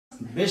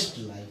best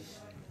life.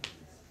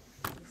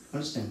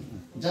 Understand?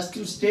 Just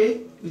to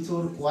stay with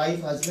your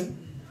wife, husband,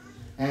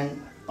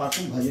 and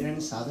perform bhajan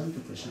and sadhana to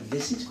Krishna.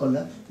 This is called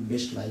the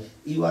best life.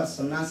 You are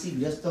sannyasi,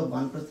 grihastha,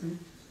 vanprastha.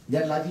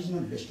 That life is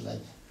not best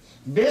life.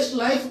 Best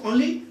life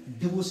only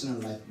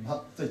devotional life,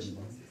 bhakta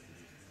jivan.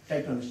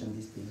 Try to understand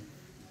this thing.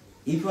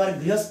 If you are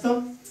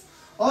grihastha,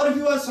 or if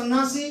you are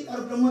sannyasi or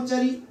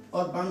brahmachari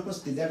or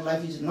vanprastha, that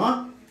life is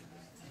not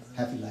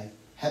happy life.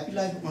 Happy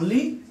life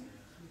only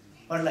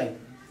what life?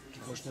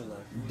 Devotional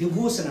life.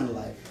 Devotional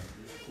life.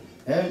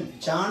 And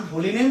chant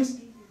holy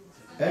names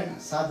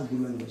and sadhu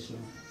guru and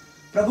Vaishnava.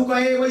 Prabhu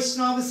kahe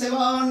Vaishnava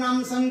seva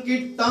nam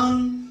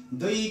sankirtan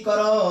doi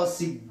kara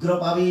sigra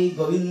pavi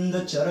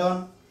govinda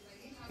charan.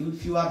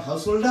 If you are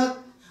householder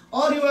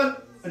or you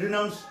are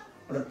renounced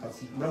other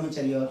person,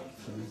 brahmachari or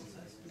sannyasi,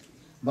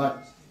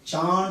 but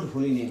chant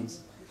holy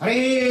names.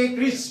 Hare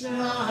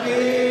Krishna,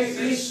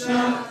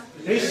 Krishna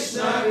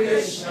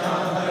Krishna,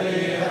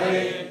 Hare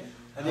Hare,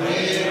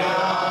 Hare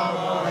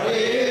Rama,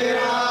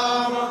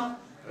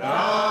 Rama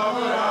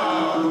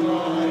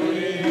Rama,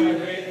 Hare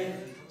Hare.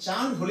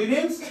 Chant holy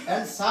names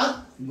and sad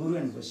Guru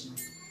and Vaishnava.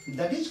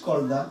 That is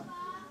called the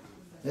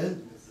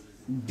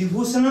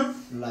devotional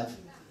life.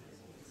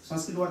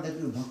 Sanskrit word that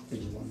is bhakti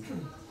jivan.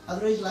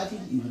 Otherwise life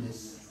is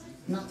useless.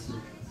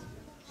 Nothing.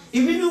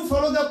 Even you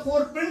follow the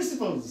 4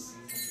 principles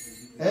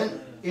and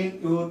in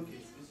your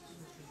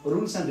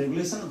rules and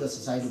regulations of the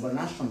society,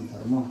 varnashram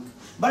dharma.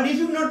 But if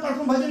you not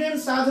perform bhajan and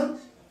sadhana,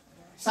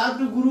 serve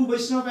to Guru,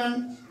 Vaishnava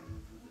and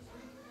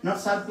not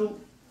serve to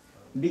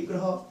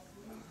Vigraha,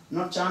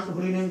 not chant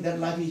holy name, that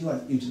life is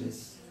what?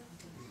 Useless.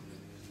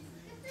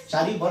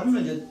 Chari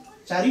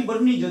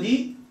barni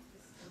jadi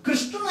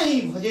Krishna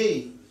nahi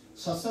bhaje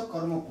sasa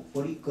karma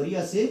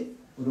kariya se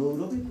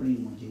robe puri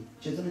muje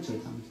chetana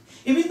chaitanya.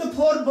 Even the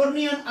 4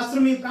 barni and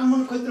asrami,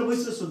 Brahman, Kshatriya,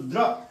 Vaishya,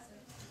 Sudra,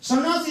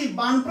 sannyasi,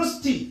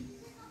 vanprasthi,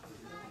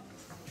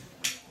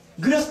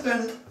 grihastha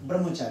and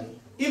brahmachari,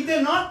 if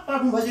they not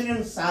perform bhajan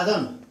and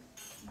sadhana,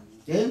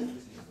 then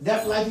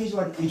that life is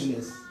what?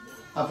 Useless.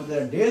 After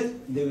their death,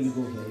 they will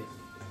go here.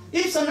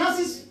 If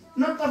sannyasi is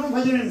not perform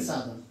bhajan and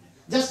sadhana,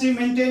 just to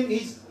maintain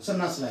his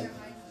sannyas life,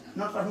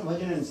 not perform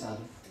bhajan and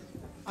sadhana,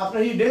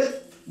 after his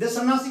death, the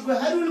sannyasi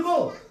where will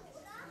go?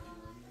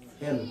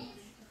 Hell.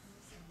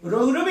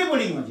 Robe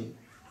body maji.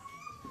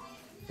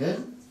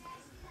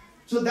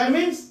 So that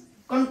means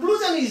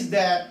conclusion is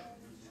that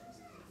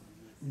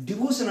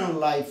devotional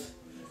life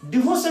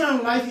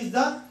is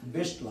the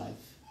best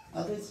life.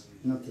 Otherwise,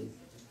 nothing.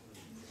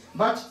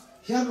 But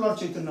here Lord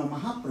Chaitanya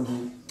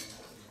Mahaprabhu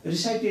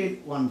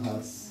recited one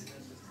verse.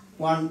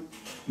 One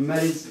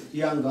married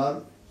young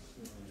girl.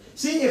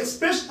 She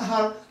expressed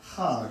her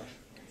heart.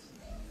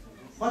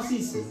 What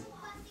she said?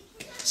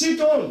 She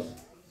told,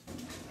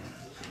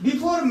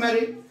 before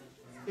marriage,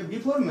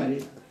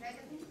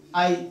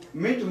 I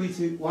met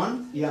with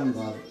one young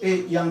girl, a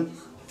young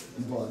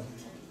boy.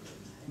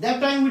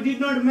 That time we did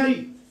not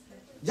marry.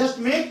 Just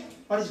make,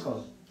 what is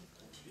called?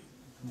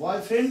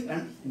 Boyfriend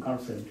and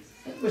girlfriend.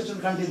 In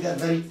Western countries they are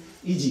very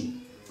easy.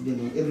 They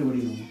know,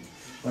 everybody knows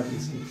what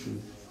is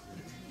true.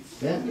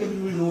 Then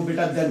everybody know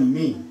better than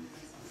me.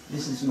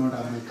 This is not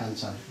my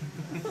culture.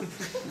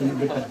 They know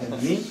better than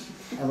me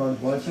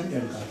about boyfriend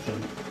and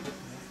girlfriend.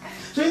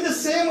 So in the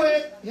same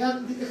way, here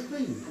they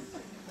explain.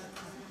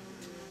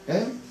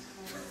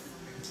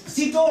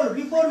 She told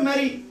before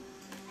married,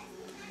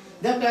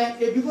 that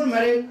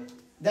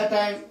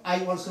time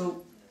I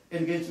also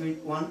engaged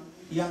with one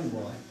young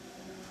boy.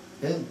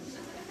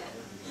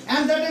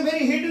 And that time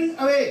very hidden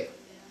away.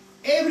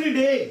 Every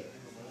day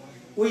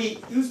we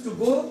used to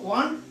go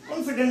one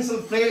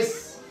confidential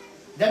place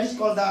that is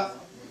called the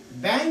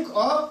Bank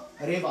of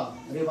Reva.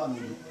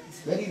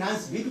 Very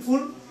nice,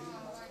 beautiful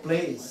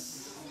place.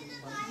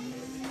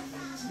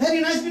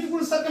 Very nice,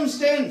 beautiful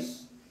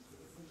circumstance.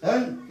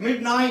 And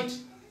midnight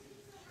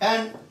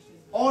and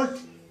all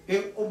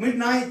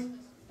midnight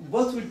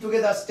both were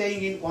together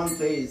staying in one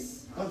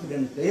place,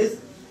 confident place,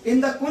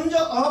 in the kunja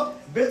of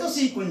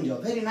Betosi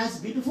Kunja. Very nice,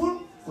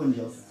 beautiful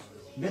kunja.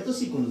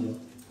 Betosi Kunja.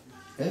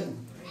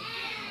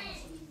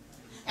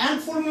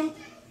 And full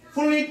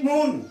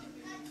moon.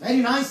 Very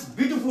nice,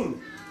 beautiful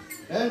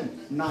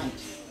night.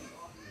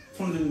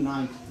 Full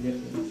night.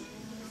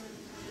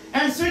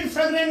 And sweet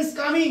fragrance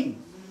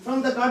coming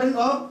from the garden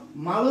of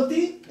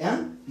Malati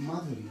and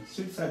Madhuri.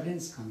 Sweet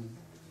fragrance coming.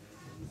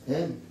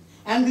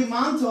 And the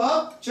month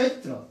of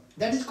Chaitra,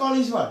 that is called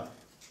is what?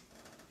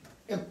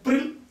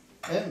 April,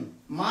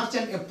 March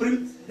and April,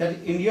 that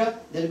is India,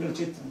 that is called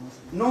Chaitra.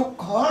 No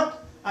hot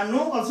and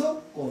no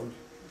also cold.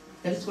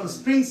 That is called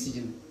spring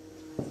season.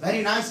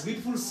 Very nice,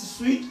 beautiful,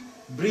 sweet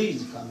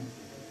breeze coming.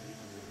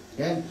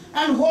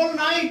 And whole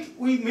night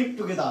we meet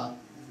together.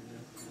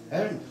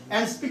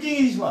 And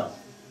speaking is what?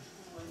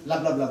 Blah,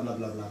 blah, blah, blah,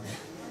 blah, blah.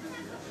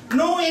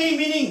 No any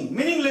meaning,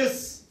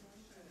 meaningless.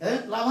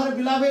 Lover,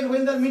 beloved,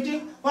 when they are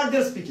meeting, what they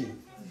are speaking?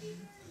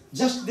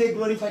 Just they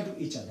glorify to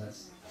each other.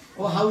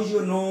 Oh, how is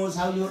your nose,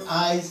 how your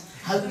eyes,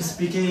 how you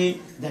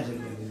speaking, that will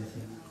be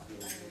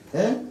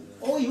anything.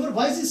 Oh, your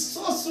voice is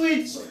so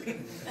sweet. So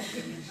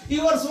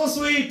You are so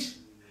sweet.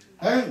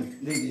 And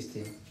doing this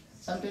thing.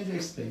 Sometimes you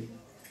explain.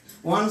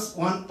 Once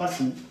one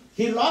person,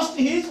 he lost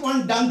his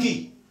one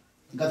donkey.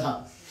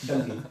 Gadha,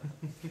 donkey.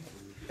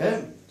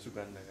 And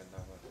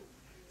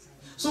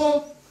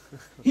so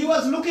he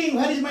was looking,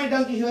 where is my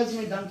donkey? Where is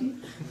my donkey?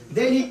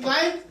 Then he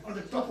climbed on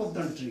the top of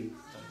the tree.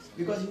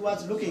 Because he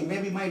was looking,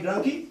 maybe my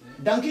donkey,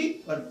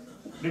 but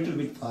little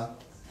bit far.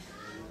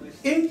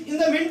 In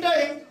the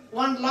meantime,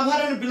 one lover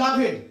and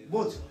beloved,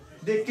 both,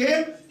 they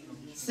came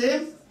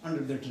same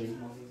under the tree.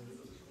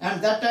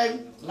 And that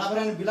time, lover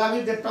and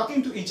beloved, they're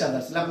talking to each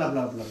other, blah, blah,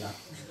 blah, blah, blah.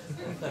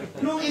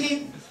 No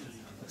any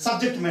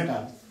subject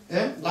matter.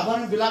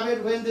 Lover and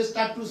beloved, when they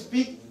start to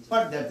speak,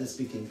 what they're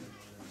speaking?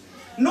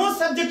 No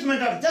subject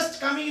matter, just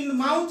coming in the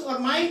mouth or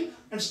mind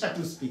and start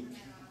to speak.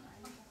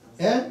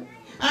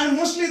 And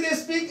mostly they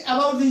speak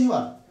about the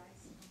what?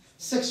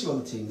 Sexual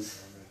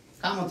things.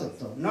 Kama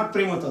tattva, not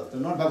prema tattva,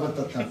 not bhagavad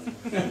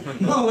tattva.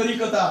 No Hari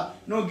katha,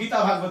 no Gita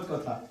Bhagavad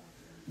katha.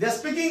 They are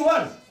speaking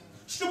what?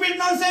 Stupid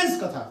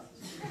nonsense katha.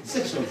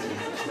 Sexual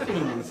things, stupid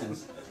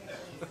nonsense.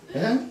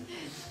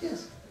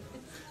 Yes.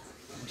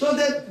 So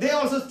that they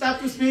also start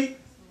to speak.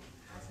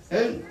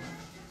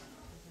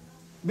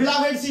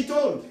 Beloved, she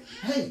told,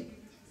 hey,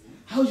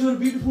 how's your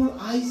beautiful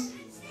eyes?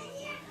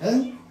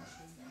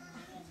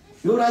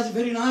 Your eyes are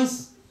very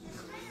nice.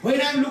 When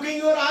I am looking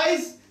your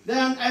eyes,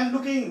 then I am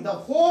looking the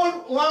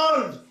whole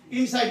world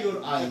inside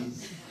your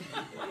eyes.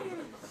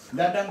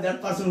 That time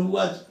that person who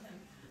was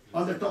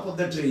on the top of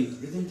the tree,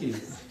 isn't he?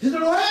 He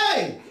said,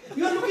 hey,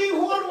 you are looking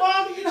whole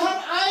world in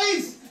her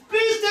eyes.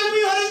 Please tell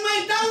me where is my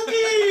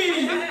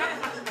donkey?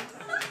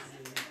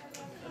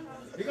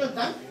 Because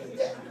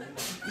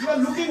you are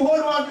looking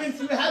whole world means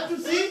you have to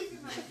see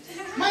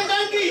my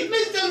donkey.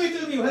 Please tell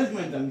me where is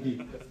my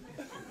donkey?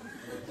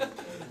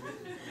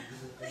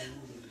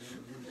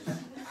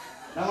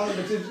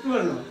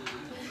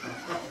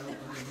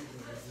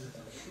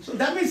 So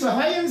that means why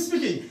I am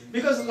speaking?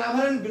 Because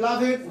lover and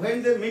beloved,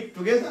 when they meet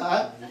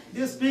together,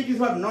 they speak is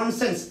what?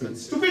 Nonsense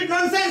things. Stupid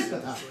nonsense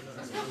katha.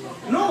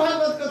 No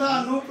Bhagavad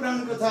katha, no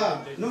Puran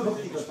katha, no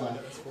Bhakti katha.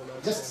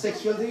 Just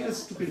sexual thing and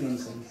stupid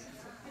nonsense.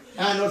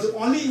 And also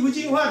only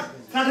using what?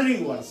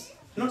 Flattering words.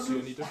 Not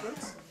true. This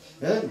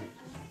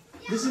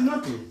is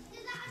not true.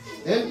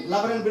 Then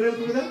lover and beloved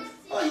together.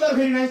 Oh, you are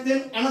very nice.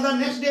 Then another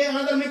next day,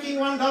 another making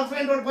one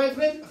girlfriend or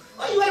boyfriend.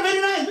 Oh, you are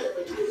very nice.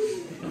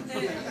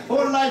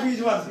 Whole life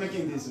is what?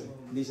 Making this way.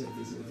 This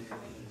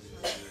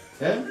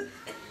way.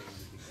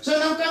 So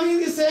now coming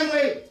the same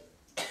way.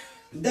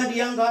 That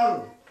young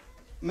girl,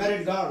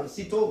 married girl,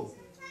 she told.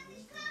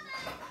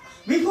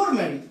 Before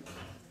marriage,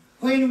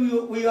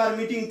 when we are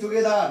meeting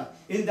together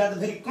in that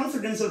very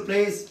confidential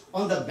place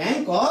on the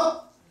bank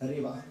of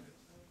river.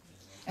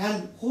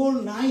 And whole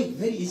night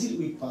very easily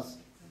we passed.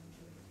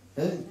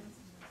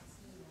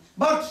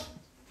 But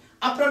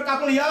after a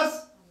couple of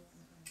years,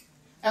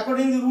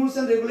 according to the rules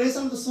and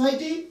regulations of the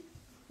society,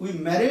 we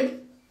married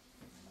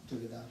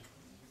together.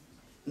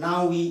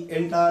 Now we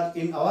enter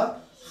in our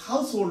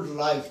household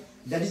life.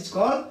 That is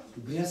called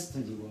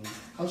Grihastha Jivan,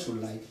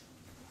 household life.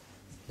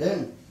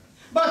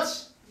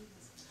 But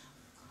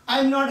I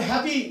am not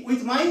happy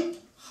with my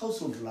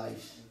household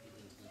life.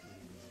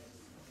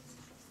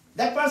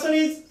 That person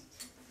is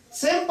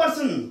same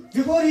person.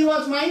 Before he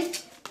was my,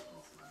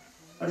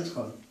 what is it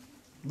called?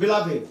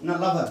 Beloved, not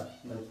lover.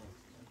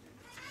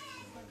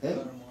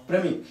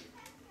 Premik.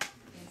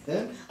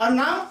 And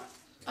now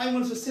I am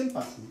also same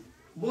person.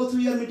 Both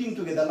we are meeting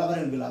together, lover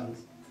and beloved.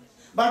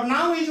 But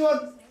now is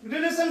what?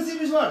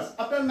 Relationship is what?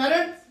 After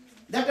marriage,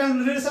 that time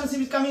relationship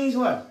is coming is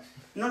what?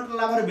 Not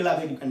lover,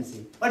 beloved, you can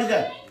say. What is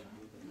that?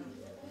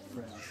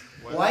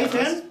 Wife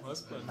and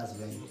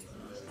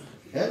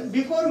husband.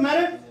 Before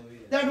marriage,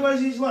 that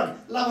was is what?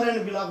 Lover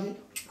and beloved.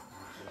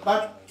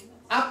 But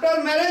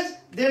after marriage,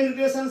 then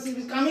relationship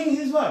is coming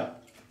is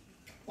what?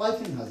 Wife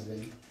and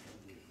husband.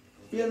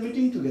 We are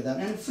meeting together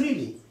and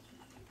freely.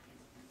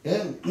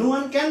 No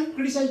one can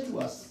criticize to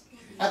us.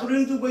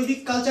 According to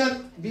Vedic culture,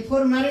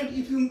 before marriage,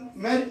 if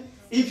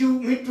you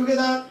meet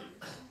together,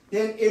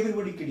 then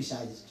everybody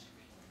criticized.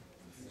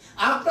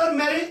 After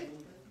marriage,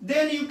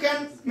 then you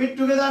can meet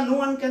together, no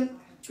one can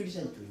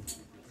criticize you.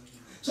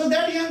 So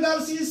that young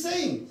girl, she is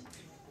saying,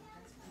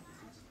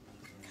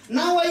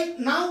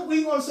 now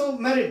we also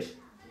married,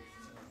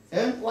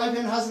 wife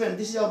and husband,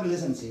 this is our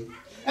relationship.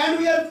 And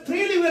we are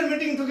freely we are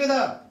meeting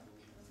together.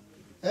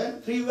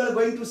 Free we are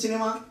going to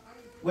cinema,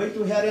 going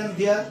to here and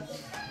there.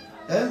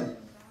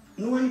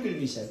 No one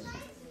criticizes.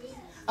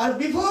 And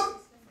before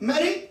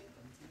marriage,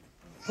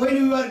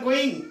 when we were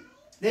going,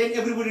 then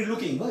everybody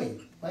looking, why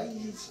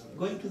is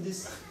going to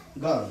this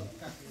girl?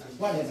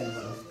 What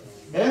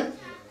happened?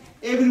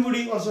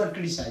 Everybody also are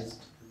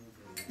criticized.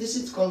 This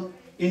is called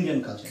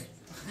Indian culture.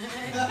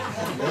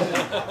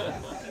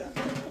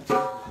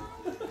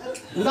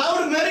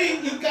 Without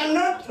marrying, you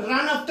cannot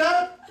run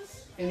after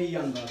any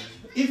young girl.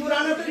 If you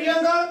run after a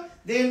young girl,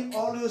 then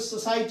all your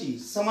society,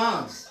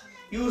 samaj,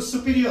 your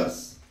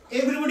superiors,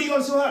 everybody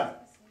also are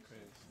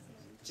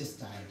just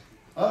tired.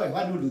 Oh,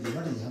 what do you do?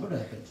 What is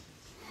happened?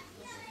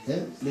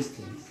 Then these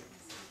things.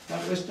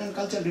 But Western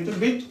culture little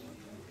bit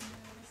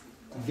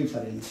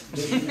different.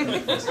 Is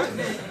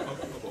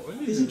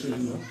it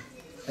really?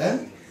 Eh?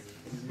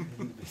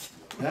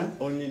 Huh?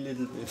 Only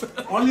little bit.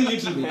 Only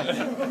little bit.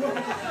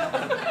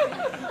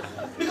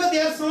 Because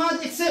their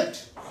Samaj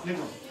accept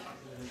little.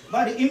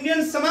 But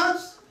Indian Samaj,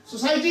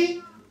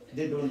 society,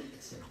 they don't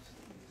accept.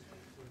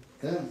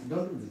 Don't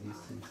do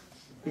these things.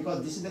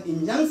 Because this is the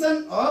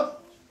injunction of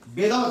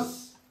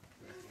Vedas.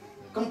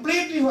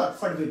 Completely what?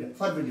 Forbidden,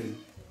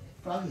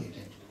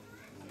 prohibited.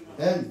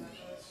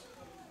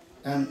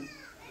 And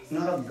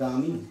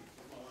Naragami,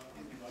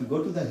 to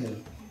go to the hell.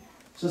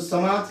 So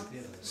Samaj,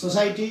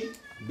 society,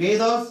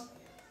 Vedas,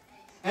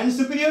 and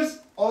superiors,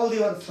 all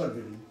they are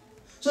forbidden.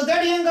 So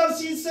that young girl,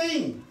 she is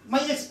saying,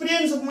 my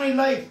experience of my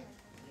life.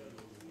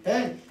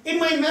 And in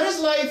my marriage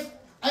life,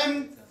 I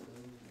am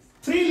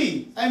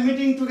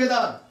meeting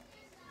together,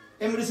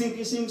 embracing,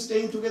 kissing,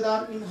 staying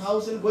together in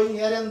house and going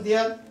here and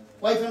there,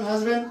 wife and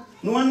husband.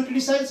 No one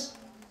criticizes.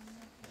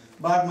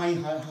 But my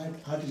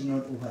heart is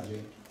not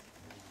overrated.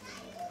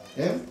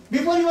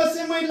 Before you were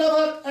same my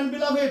lover and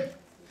beloved,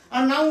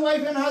 and now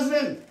wife and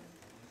husband,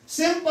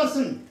 same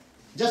person,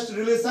 just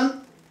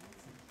relation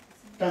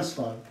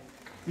transferred.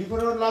 Before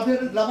you were lover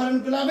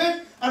and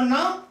beloved, and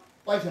now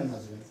wife and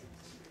husband.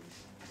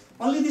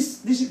 Only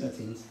this is the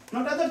things,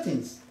 not other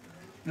things.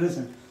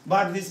 Listen,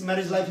 but this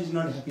marriage life is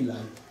not happy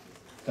life.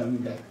 Coming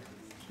back,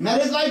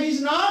 marriage life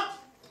is not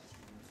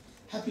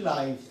happy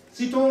life.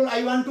 She told,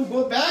 I want to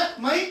go back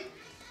my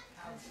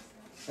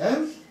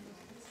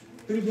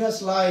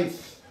previous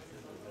life.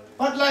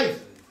 What life?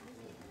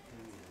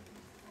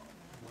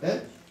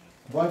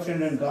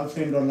 Boyfriend and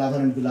girlfriend or lover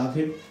and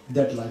beloved,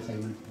 that life I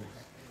want to go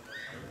back.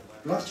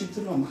 Lord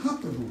Chaitanya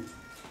Mahaprabhu,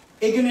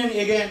 again and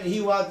again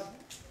he was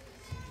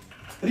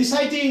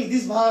reciting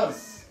this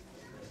verse.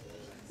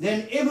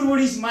 Then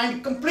everybody's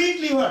mind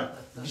completely what?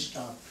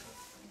 Disturbed.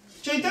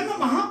 Chaitanya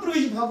Mahaprabhu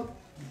is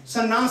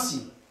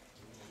sannyasi.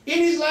 In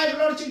his life,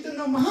 Lord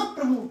Chaitanya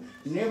Mahaprabhu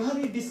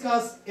never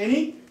discussed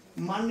any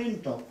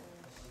mundane talk.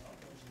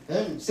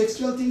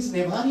 Sexual things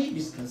never he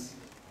discussed.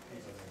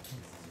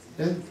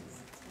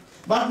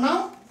 But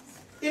now,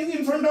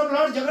 in front of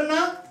Lord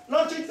Jagannath,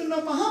 Lord Chaitanya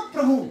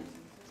Mahaprabhu,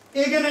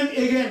 again and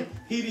again,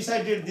 he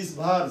recited this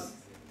verse.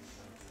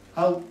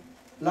 How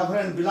lover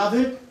and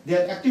beloved,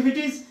 their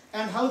activities,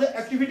 and how the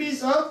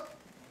activities of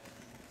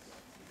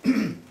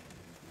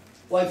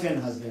wife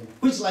and husband.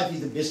 Which life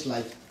is the best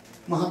life?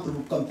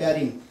 Mahaprabhu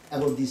comparing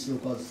about these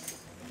slokas.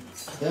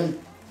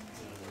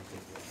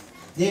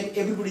 Then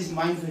everybody's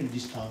mind will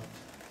disturbed.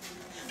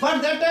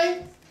 But that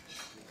time,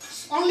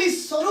 only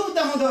Sarup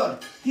Damodar,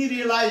 he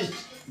realized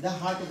the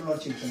heart of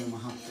Lord Chaitanya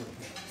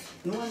Mahaprabhu.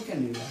 No one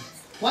can realize.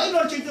 Why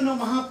Lord Chaitanya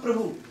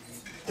Mahaprabhu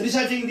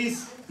reciting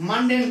this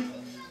mundane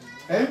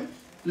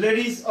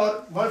ladies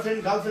or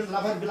boyfriend, girlfriend,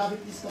 lover,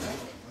 beloved, this kind?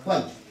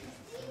 Why?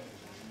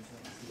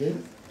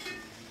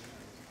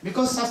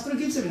 Because Shastra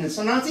gives evidence.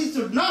 Sannyasis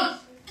should not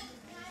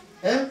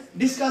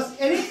discuss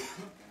any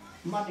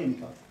mundane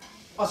talk.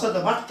 Asad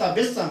bhatta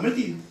besa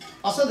mriti.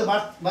 Asad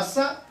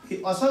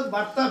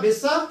bhatta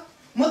besa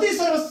mati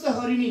sarvasya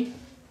harini.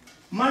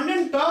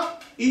 Mundane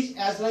talk is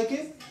as like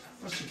a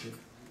prostitute.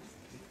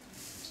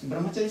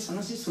 Brahmachari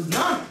sannyasis should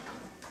not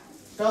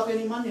talk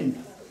any mundane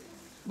talk.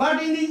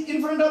 But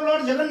in front of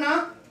Lord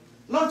Jagannath,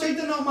 Lord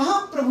Chaitanya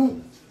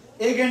Mahaprabhu,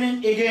 again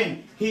and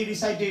again, he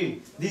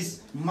recited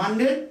this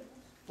mundane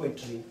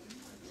poetry.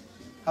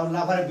 How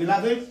lover and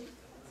beloved,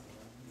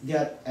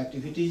 their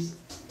activities,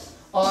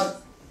 or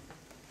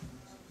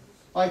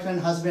wife and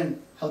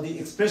husband, how they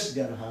express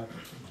their heart.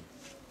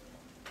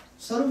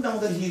 Sarup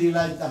Damodar, he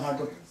realized the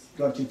heart of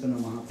Lord Chaitanya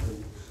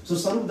Mahaprabhu. So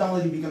Sarup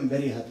Damodar, he became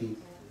very happy.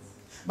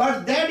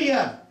 But that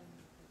year,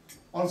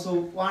 also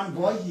one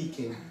boy he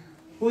came.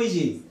 Who is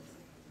he?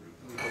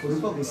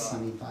 Rupa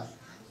Goswami Pad.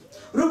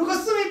 Rupa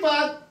Goswami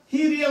Pad,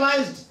 he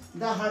realized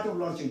the heart of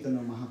Lord Chaitanya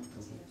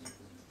Mahaprabhu.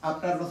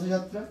 After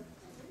Ratha-yatra,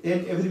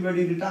 then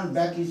everybody returned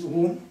back his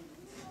home.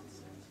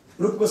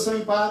 Rupa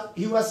Goswami Pad,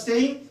 he was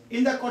staying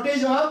in the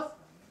cottage of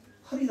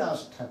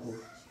Haridas Thakur.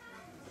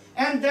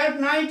 And that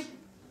night,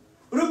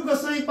 Rupa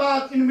Goswami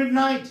Pad in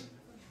midnight,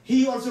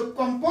 he also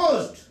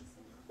composed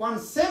one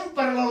same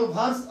parallel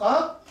verse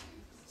of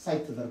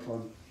Saitya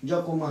Darpan,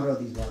 Joko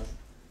Maharaja's verse.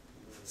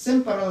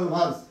 Same parallel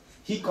verse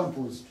he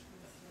composed.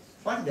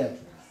 What that?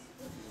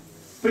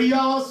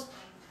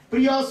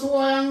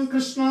 Priyasoyam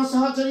Krishna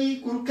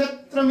Sahachari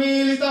Kurukshetra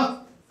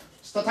Melita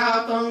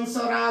Statha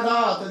Kansa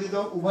Radha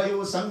Tadida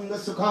Ubayo Sangha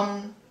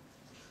Sukham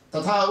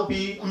Tatha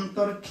Upi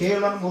Antar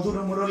Khelan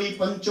Madhura Murali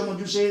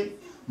Panchamajushe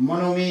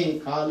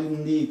Manome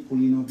Kalindi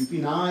Pulino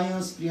Vipinaya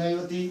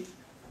Spriyayati.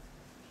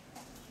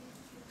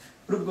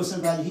 Rupa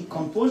Goswami, he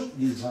composed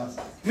this verse.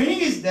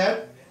 Meaning is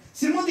that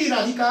Srimati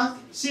Radhika,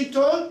 she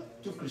told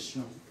to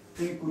Krishna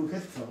in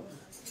Kurukshetra,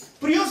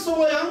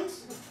 Priyasoyam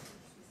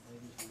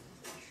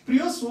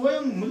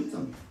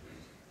Mulitam.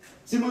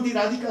 Srimati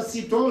Radhika,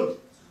 she told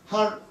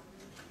her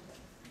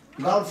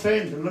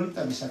girlfriend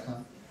Lalita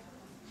Vishakha,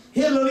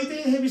 hey Lalita,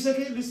 hey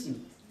Vishakha,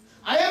 listen.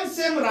 I am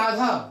same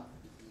Radha.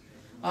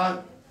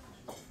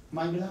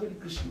 My beloved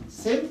Krishna,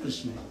 same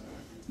Krishna.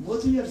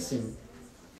 Both we are same.